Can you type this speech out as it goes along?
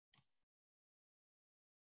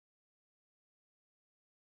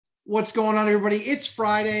What's going on, everybody? It's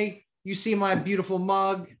Friday. You see my beautiful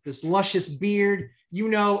mug, this luscious beard. You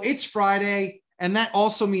know it's Friday. And that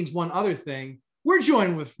also means one other thing. We're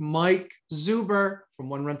joined with Mike Zuber from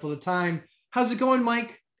One Rental at a Time. How's it going,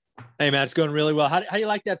 Mike? Hey, man, it's going really well. How do you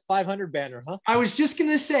like that 500 banner, huh? I was just going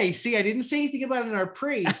to say, I didn't say anything about it in our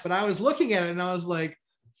praise, but I was looking at it and I was like,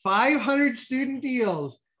 500 student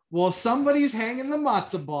deals. Well, somebody's hanging the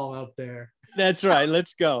matzo ball out there. That's right.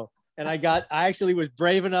 Let's go. And I actually was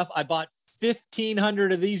brave enough. I bought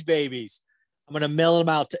 1,500 of these babies. I'm going to mail them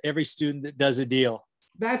out to every student that does a deal.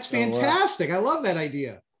 That's fantastic. I love that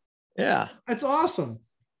idea. Yeah. That's awesome.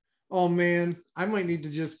 Oh man, I might need to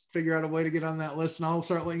just figure out a way to get on that list, and I'll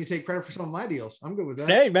start letting you take credit for some of my deals. I'm good with that.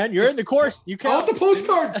 Hey man, you're in the course. You count. I want the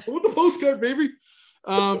postcard. I want the postcard, baby.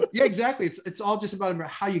 Yeah, exactly. It's all just about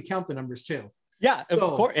how you count the numbers too. Yeah, of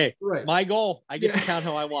course. Hey, right. My goal. I get to count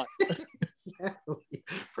how I want. Exactly.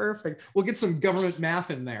 Perfect. We'll get some government math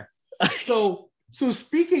in there. So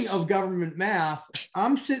speaking of government math,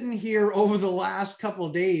 I'm sitting here over the last couple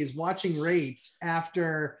of days watching rates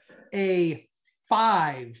after a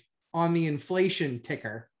 5 on the inflation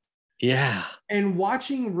ticker. Yeah. And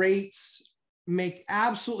watching rates make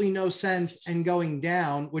absolutely no sense and going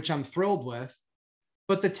down, which I'm thrilled with.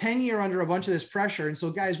 But the 10-year under a bunch of this pressure. And so,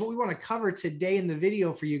 guys, what we want to cover today in the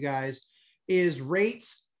video for you guys is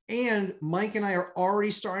rates. And Mike and I are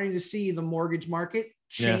already starting to see the mortgage market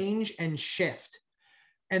change and shift.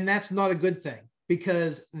 And that's not a good thing,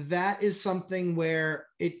 because that is something where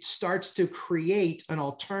it starts to create an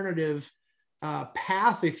alternative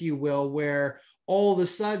path, if you will, where all of a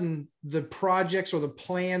sudden the projects or the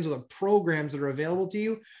plans or the programs that are available to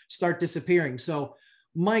you start disappearing. So,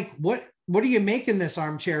 Mike, what are you making this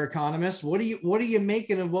armchair economist? What are you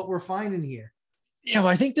making of what we're finding here? Yeah, well,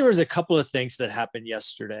 I think there was a couple of things that happened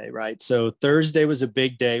yesterday, right? So Thursday was a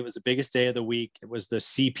big day. It was the biggest day of the week. It was the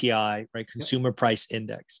CPI, right? Consumer Price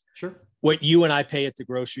Index. Sure. What you and I pay at the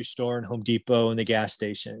grocery store and Home Depot and the gas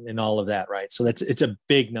station and all of that, right? So it's a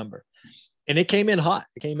big number. And it came in hot.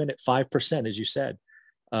 It came in at 5%, as you said.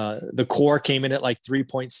 The core came in at like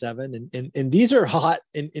 3.7. And these are hot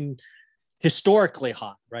in historically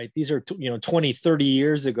hot, right? These are, 20, 30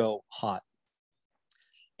 years ago hot.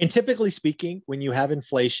 And typically speaking, when you have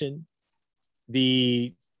inflation,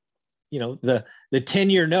 the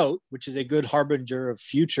 10-year note, which is a good harbinger of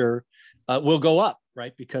future, will go up,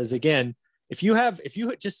 right? Because again, if you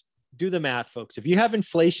just do the math, folks, if you have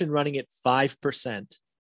inflation running at 5%,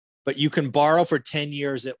 but you can borrow for 10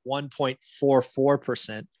 years at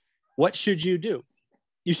 1.44%, what should you do?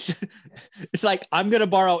 It's like, I'm going to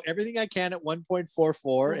borrow everything I can at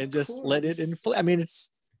 1.44 and just let it inflate. I mean,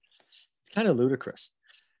 it's kind of ludicrous.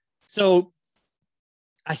 So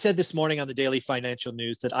I said this morning on the Daily Financial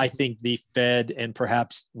News that I think the Fed and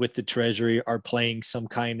perhaps with the Treasury are playing some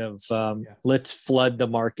kind of let's flood the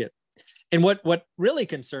market. And what really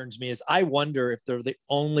concerns me is I wonder if they're the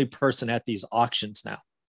only person at these auctions now.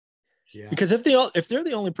 Yeah. Because if they're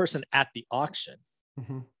the only person at the auction,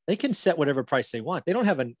 they can set whatever price they want. They don't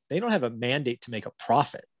have a mandate to make a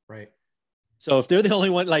profit. Right. So if they're the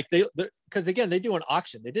only one, like because again, they do an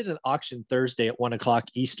auction. They did an auction Thursday at 1:00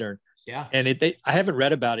 Eastern. Yeah. And I haven't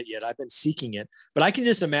read about it yet. I've been seeking it, but I can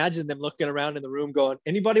just imagine them looking around in the room going,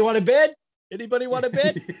 anybody want to bid? Anybody want to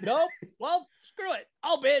bid? No? Well, screw it.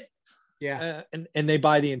 I'll bid. Yeah. And they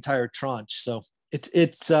buy the entire tranche. So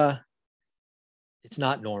it's not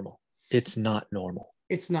normal. It's not normal.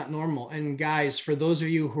 It's not normal. And guys, for those of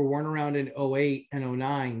you who weren't around in 08 and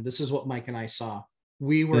 09, this is what Mike and I saw.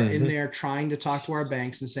 We were in there trying to talk to our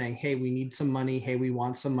banks and saying, hey, we need some money. Hey, we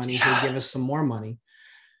want some money. Hey, give us some more money.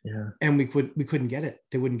 Yeah. And we couldn't get it.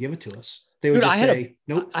 They wouldn't give it to us. They would just say,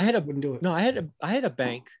 nope, wouldn't do it. No, I had a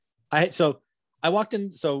bank. So I walked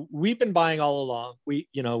in. So we've been buying all along. We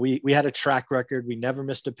had a track record. We never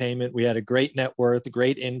missed a payment. We had a great net worth,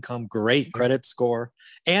 great income, great credit score,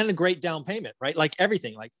 and a great down payment, right? Like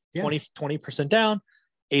everything, like 20% down,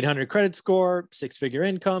 800 credit score, 6-figure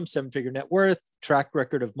income, 7-figure net worth, track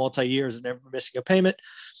record of multi-years and never missing a payment.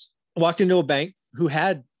 I walked into a bank who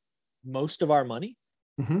had most of our money.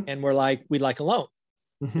 And we're like, we'd like a loan.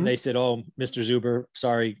 And they said, oh, Mr. Zuber,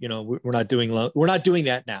 sorry, we're not doing loan. We're not doing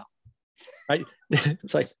that now. Right.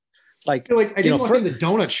 It's like, I didn't walk in the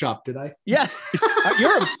donut shop, did I? Yeah.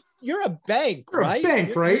 You're a bank, right? A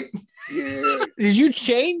bank, right? Did you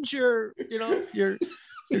change your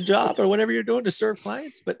job or whatever you're doing to serve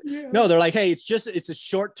clients? But no, they're like, hey, it's a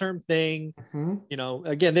short-term thing.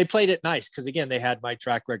 Again, they played it nice because again, they had my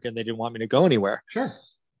track record and they didn't want me to go anywhere. Sure.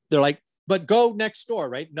 They're like, but go next door,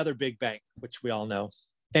 right? Another big bank, which we all know.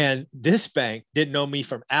 And this bank didn't know me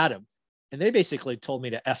from Adam. And they basically told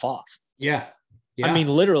me to F off. Yeah. Yeah. I mean,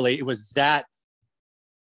 literally, it was that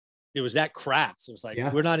crass. It was like,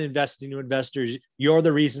 Yeah. we're not investing to investors. You're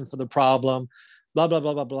the reason for the problem. Blah, blah,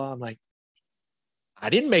 blah, blah, blah. I'm like, I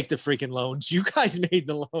didn't make the freaking loans. You guys made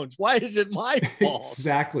the loans. Why is it my fault?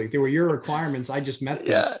 Exactly. They were your requirements. I just met them.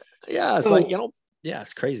 Yeah. Yeah. It's So, like, yeah,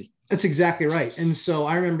 it's crazy. That's exactly right. And so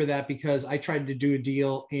I remember that because I tried to do a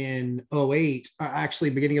deal in 08,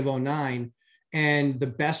 actually beginning of 09. And the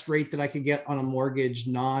best rate that I could get on a mortgage,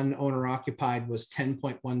 non-owner occupied, was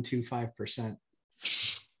 10.125%.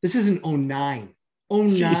 This is in 09. 09,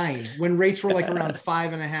 Jeez. When rates were like around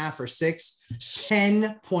 5.5 or 6,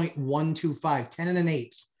 10.125, 10 and an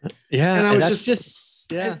eighth. Yeah. And I was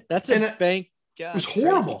that's a bank. It was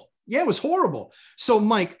horrible. Crazy. Yeah, it was horrible. So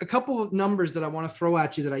Mike, a couple of numbers that I want to throw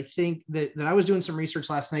at you that I think that I was doing some research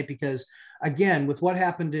last night, because again, with what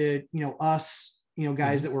happened to, us,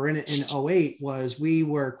 guys that were in it in 08, was we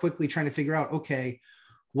were quickly trying to figure out, okay,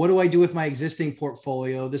 what do I do with my existing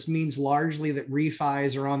portfolio? This means largely that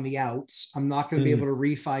refis are on the outs. I'm not going to be able to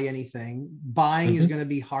refi anything. Buying is going to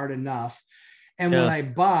be hard enough. And when I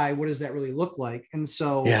buy, what does that really look like? And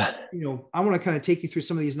so, I want to kind of take you through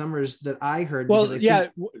some of these numbers that I heard. Well, go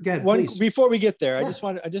ahead, before we get there, I just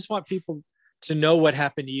want people to know what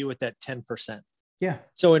happened to you with that 10%. Yeah.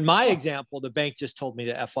 So in my example, the bank just told me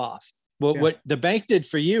to F off. Well, what the bank did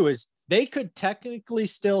for you is they could technically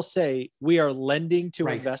still say we are lending to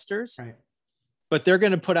investors, but they're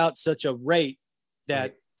going to put out such a rate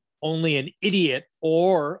that only an idiot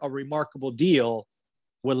or a remarkable deal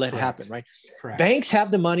would let happen, right? Correct. Banks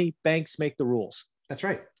have the money. Banks make the rules. That's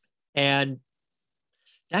right. And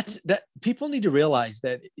that people need to realize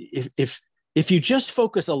that if you just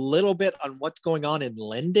focus a little bit on what's going on in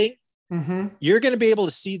lending, you're going to be able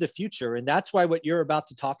to see the future. And that's why what you're about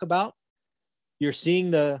to talk about, you're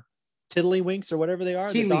seeing the tiddlywinks or whatever they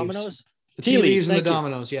are, the dominoes. The tea leaves and the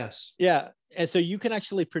dominoes, yes. Yeah. And so you can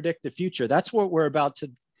actually predict the future. That's what we're about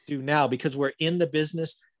to do now, because we're in the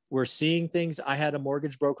business. We're seeing things. I had a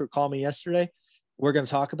mortgage broker call me yesterday. We're going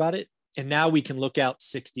to talk about it. And now we can look out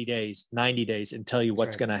 60 days, 90 days and tell you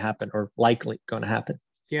what's going to happen or likely going to happen.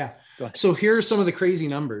 Yeah. So here are some of the crazy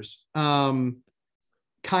numbers.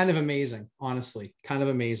 Kind of amazing, honestly, kind of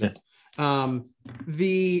amazing. Let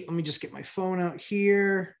me just get my phone out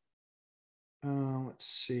here. Let's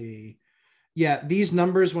see. Yeah. These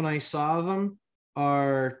numbers, when I saw them,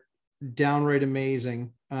 are downright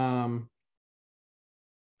amazing.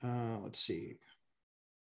 Let's see.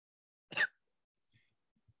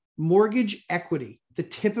 Mortgage equity. The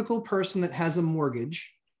typical person that has a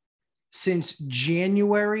mortgage since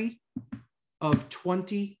January of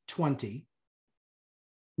 2020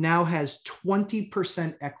 now has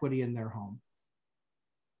 20% equity in their home.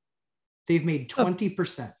 They've made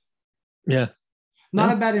 20%. Yeah.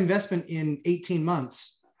 Not a bad investment in 18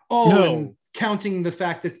 months. And counting the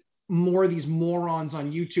fact that more of these morons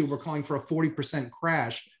on YouTube are calling for a 40%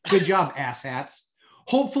 crash. Good job, asshats.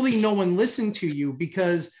 Hopefully no one listened to you,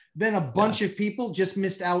 because then a bunch of people just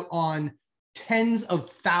missed out on tens of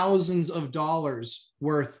thousands of dollars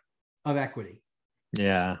worth of equity.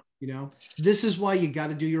 Yeah. This is why you got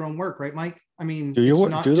to do your own work, right, Mike? I mean, do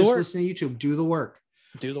not just listen to YouTube, do the work.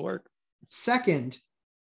 Do the work. Second,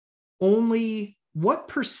 what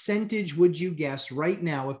percentage would you guess right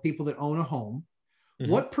now of people that own a home?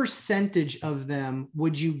 What percentage of them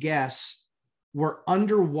would you guess were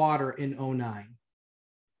underwater in 09?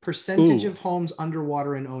 Percentage of homes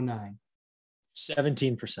underwater in 09?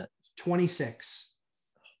 17%. 26.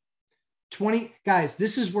 20 guys,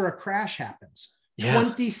 this is where a crash happens.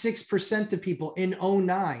 26% of people in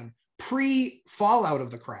 09, pre-fallout of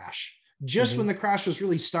the crash, just when the crash was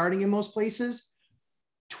really starting in most places,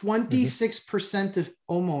 26% of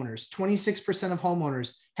homeowners, 26% of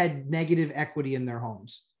homeowners had negative equity in their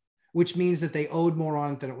homes, which means that they owed more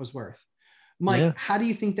on it than it was worth. Mike, how do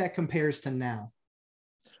you think that compares to now?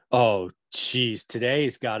 Oh, geez.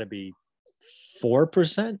 Today's got to be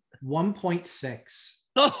 4%. 1.6.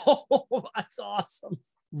 Oh, that's awesome.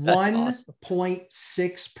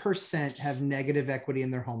 1.6% have negative equity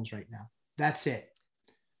in their homes right now. That's it.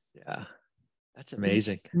 Yeah. That's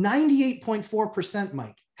amazing. 98.4%,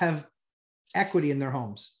 Mike, have equity in their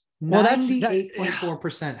homes. Well,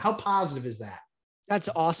 98.4%. How positive is that? That's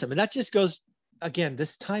awesome. And that just goes, again,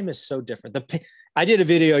 this time is so different. I did a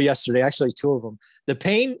video yesterday, actually 2 of them. The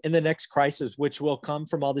pain in the next crisis, which will come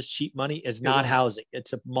from all this cheap money, is not housing.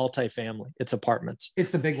 It's a multifamily. It's apartments.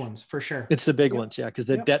 It's the big ones for sure. It's the big ones. Yeah. Because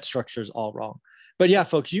the debt structure is all wrong. But yeah,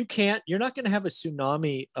 folks, you're not going to have a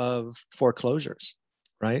tsunami of foreclosures,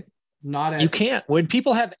 right? You can't. When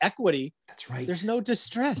people have equity, that's right. There's no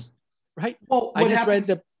distress, right? Well, what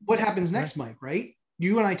happens next, Mike, right?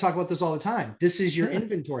 you and I talk about this all the time. This is your Yeah.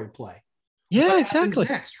 inventory play. Yeah, What exactly. happens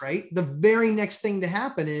next, right? The very next thing to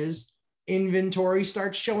happen is inventory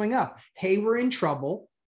starts showing up. Hey, we're in trouble.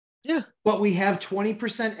 Yeah. But we have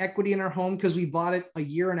 20% equity in our home because we bought it a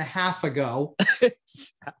year and a half ago.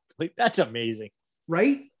 Exactly. That's amazing.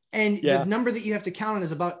 Right? And Yeah. the number that you have to count on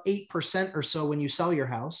is about 8% or so when you sell your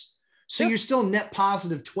house. So Yep. you're still net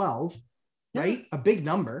positive 12, right? Yeah. A big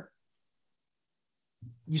number.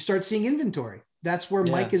 You start seeing inventory. That's where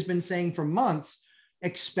Yeah. Mike has been saying for months,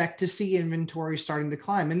 expect to see inventory starting to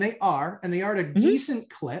climb. And they are at a decent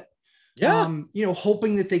clip. Yeah.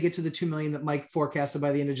 Hoping that they get to the 2 million that Mike forecasted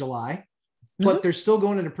by the end of July, but they're still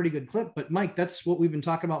going at a pretty good clip. But Mike, that's what we've been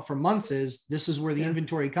talking about for months, is this is where the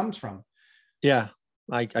inventory comes from. Yeah.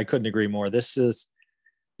 I couldn't agree more. This is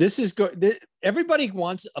good. Everybody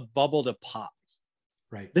wants a bubble to pop.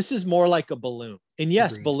 Right. This is more like a balloon. And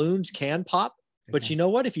yes, Agreed. Balloons can pop, but you know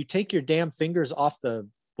what? If you take your damn fingers off the,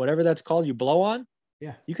 whatever that's called, you blow on,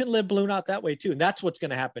 yeah, you can let balloon out that way too. And that's what's going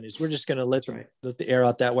to happen is we're just going to let the air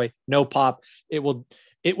out that way. No pop. It will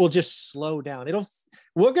just slow down.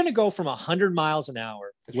 We're going to go from 100 miles an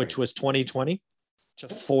hour, which was 2020, to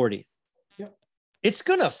 40. Yep. It's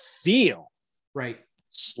going to feel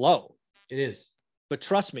slow. It is. But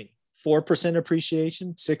trust me, 4%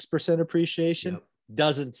 appreciation, 6% appreciation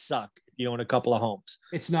doesn't suck. You own a couple of homes.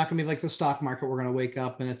 It's not going to be like the stock market. We're going to wake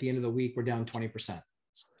up and at the end of the week, we're down 20%.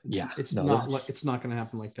 It's not going to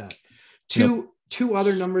happen like that. Two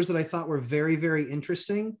other numbers that I thought were very, very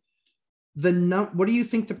interesting. What do you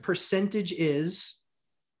think the percentage is?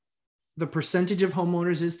 The percentage of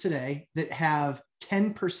homeowners is today that have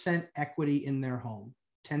 10% equity in their home.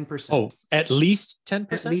 10%. Oh, at least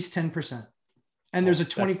 10%? At least 10%. And there's a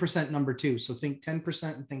 20% number too. So think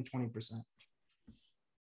 10% and think 20%.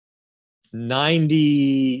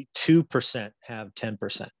 92% have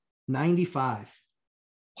 10%. 95.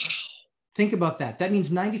 Wow. Think about that. That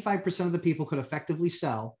means 95% of the people could effectively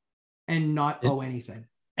sell and not owe anything.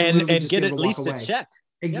 And get at least a check.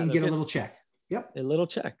 And get a little check. Yep. A little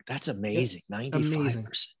check. That's amazing. Yep. 95%. Amazing.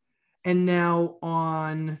 And now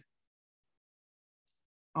on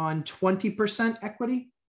 20% equity,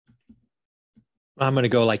 I'm going to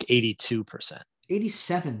go like 82%.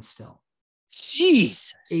 87 still.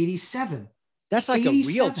 Jesus. 87. That's like 87. A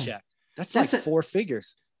real check. That's like 4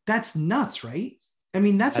 figures. That's nuts, right? I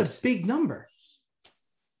mean, that's a big number.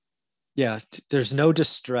 Yeah. There's no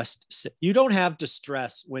distressed. You don't have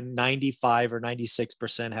distress when 95 or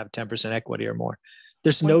 96% have 10% equity or more.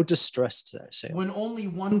 There's no distressed sale. When only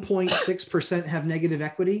 1.6% have negative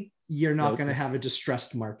equity, you're not going to have a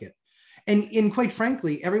distressed market. And quite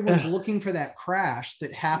frankly, everyone's looking for that crash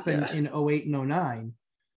that happened in 08 and 09.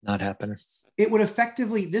 Not happening. It would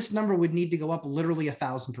effectively, this number would need to go up literally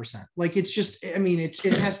 1,000%. Like it's just, I mean, it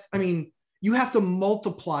has, I mean, you have to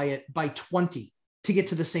multiply it by 20 to get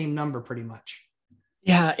to the same number pretty much.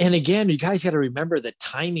 Yeah. And again, you guys got to remember the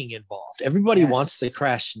timing involved. Everybody wants the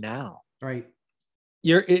crash now. Right.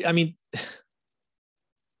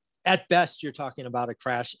 At best, you're talking about a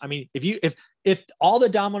crash. I mean, if all the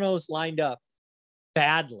dominoes lined up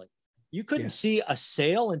badly, you couldn't see a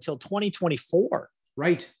sale until 2024.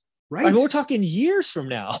 Right. I mean, we're talking years from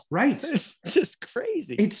now. Right. It's just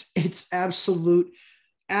crazy. It's absolute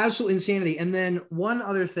insanity. And then one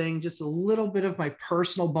other thing, just a little bit of my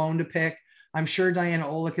personal bone to pick. I'm sure Diana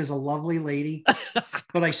Olick is a lovely lady,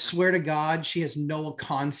 but I swear to God, she has no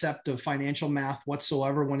concept of financial math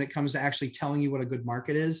whatsoever when it comes to actually telling you what a good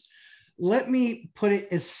market is. Let me put it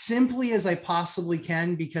as simply as I possibly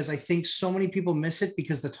can, because I think so many people miss it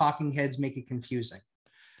because the talking heads make it confusing.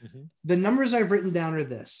 Mm-hmm. The numbers I've written down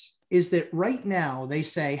are is that right now they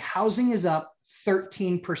say housing is up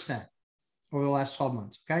 13% over the last 12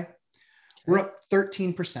 months. Okay. We're up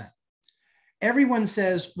 13%. Everyone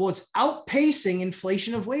says, well, it's outpacing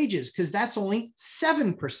inflation of wages because that's only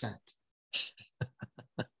 7%.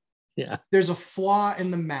 Yeah. There's a flaw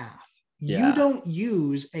in the math. Yeah. You don't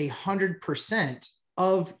use 100%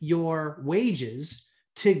 of your wages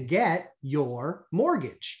to get your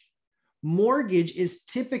mortgage. Mortgage is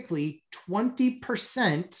typically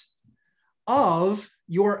 20% of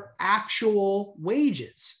your actual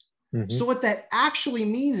wages. Mm-hmm. So what that actually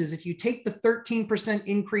means is if you take the 13%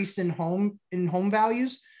 increase in home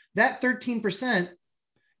values, that 13%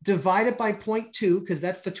 divide it by 0.2, because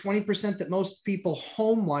that's the 20% that most people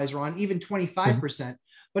home-wise are on, even 25%. Mm-hmm.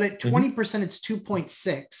 But at 20%, it's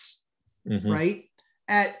 2.6, mm-hmm. right?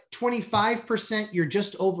 At 25%, you're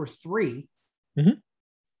just over 3, mm-hmm.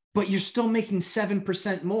 but you're still making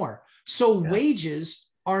 7% more. So wages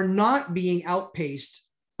are not being outpaced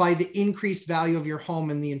by the increased value of your home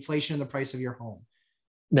and the inflation of the price of your home.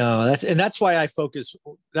 No, that's why I focus.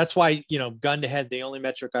 That's why, gun to head, the only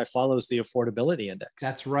metric I follow is the affordability index.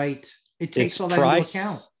 That's right. It takes It's all that into account.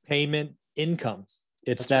 price, payment, income.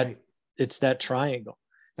 It's That's right. it's that triangle.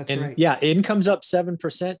 That's And right. yeah, income's up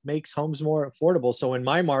 7% makes homes more affordable. So in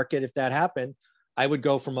my market, if that happened, I would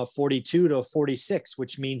go from a 42 to a 46,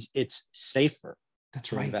 which means it's safer That's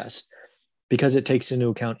to right. invest because it takes into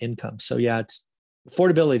account income. So yeah,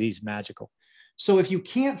 affordability is magical. So if you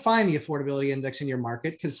can't find the affordability index in your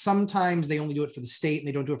market, because sometimes they only do it for the state and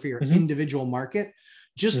they don't do it for your individual market,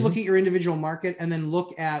 just look at your individual market and then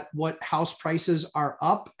look at what house prices are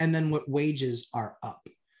up and then what wages are up.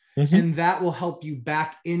 And that will help you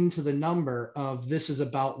back into the number of this is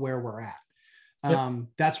about where we're at.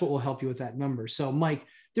 That's what will help you with that number. So Mike,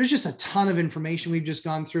 there's just a ton of information we've just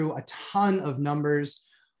gone through, a ton of numbers.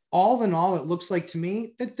 All in all, it looks like to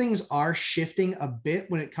me that things are shifting a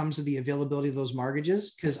bit when it comes to the availability of those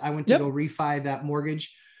mortgages, because I went to go refi that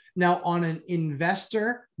mortgage. Now on an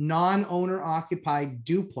investor, non-owner occupied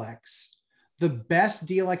duplex, the best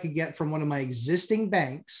deal I could get from one of my existing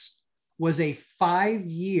banks was a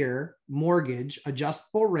 5-year mortgage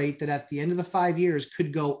adjustable rate that at the end of the 5 years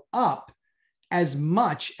could go up as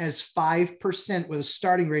much as 5% with a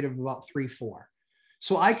starting rate of about 3.4.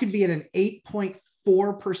 So I could be at an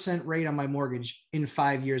 8.4% rate on my mortgage in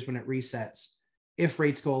 5 years when it resets, if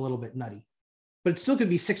rates go a little bit nutty. But it still could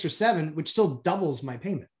be 6 or 7, which still doubles my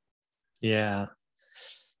payment. Yeah.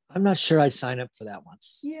 I'm not sure I'd sign up for that one.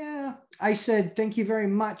 Yeah. I said, thank you very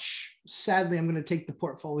much. Sadly, I'm going to take the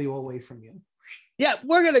portfolio away from you. Yeah,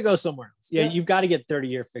 we're going to go somewhere else. Yeah, you've got to get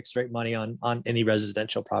 30-year fixed rate money on any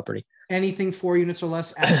residential property. Anything 4 units or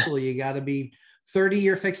less, absolutely. You got to be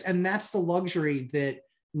 30-year fixed. And that's the luxury that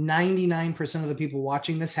 99% of the people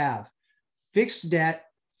watching this have. Fixed debt,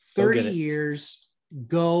 30 years,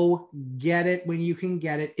 go get it when you can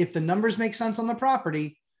get it. If the numbers make sense on the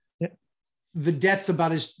property, the debt's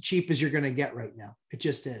about as cheap as you're going to get right now. It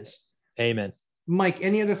just is. Amen. Mike,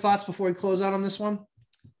 any other thoughts before we close out on this one?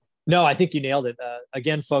 No, I think you nailed it.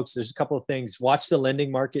 Again, folks, there's a couple of things. Watch the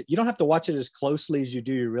lending market. You don't have to watch it as closely as you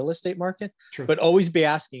do your real estate market, but always be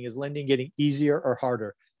asking, is lending getting easier or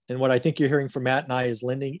harder? And what I think you're hearing from Matt and I is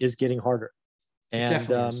lending is getting harder. And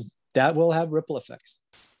that will have ripple effects.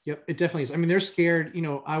 Yep, it definitely is. I mean, they're scared.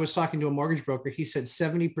 I was talking to a mortgage broker. He said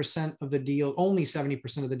 70% of the deal, only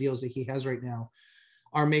 70% of the deals that he has right now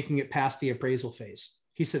are making it past the appraisal phase.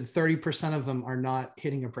 He said 30% of them are not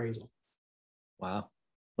hitting appraisal. Wow.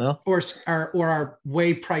 Well, or are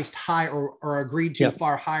way priced high or agreed to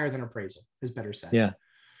far higher than appraisal is better said. Yeah.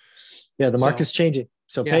 Yeah. The market's changing.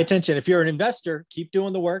 So pay attention. If you're an investor, keep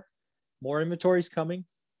doing the work. More inventory is coming.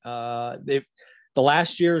 The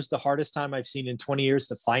last year is the hardest time I've seen in 20 years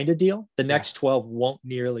to find a deal. The next 12 won't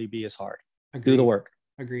nearly be as hard. Agreed. Do the work.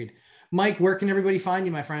 Agreed. Mike, where can everybody find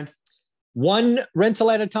you, my friend? One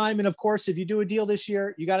rental at a time. And of course, if you do a deal this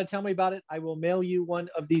year, you got to tell me about it. I will mail you one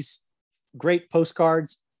of these great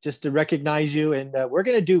postcards just to recognize you. And we're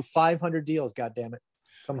going to do 500 deals. God damn it.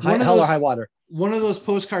 Come hell or high water. One of those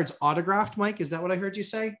postcards autographed, Mike. Is that what I heard you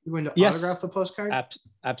say? You're going to autograph the postcard?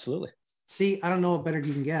 Absolutely. See, I don't know what better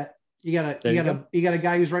you can get. You got a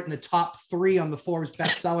guy who's writing the top 3 on the Forbes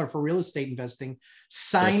bestseller for real estate investing,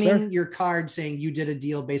 signing your card saying you did a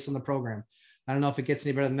deal based on the program. I don't know if it gets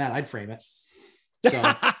any better than that. I'd frame it. So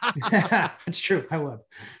that's true. I would.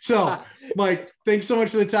 So Mike, thanks so much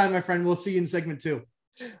for the time, my friend. We'll see you in segment 2.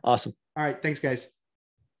 Awesome. All right. Thanks, guys.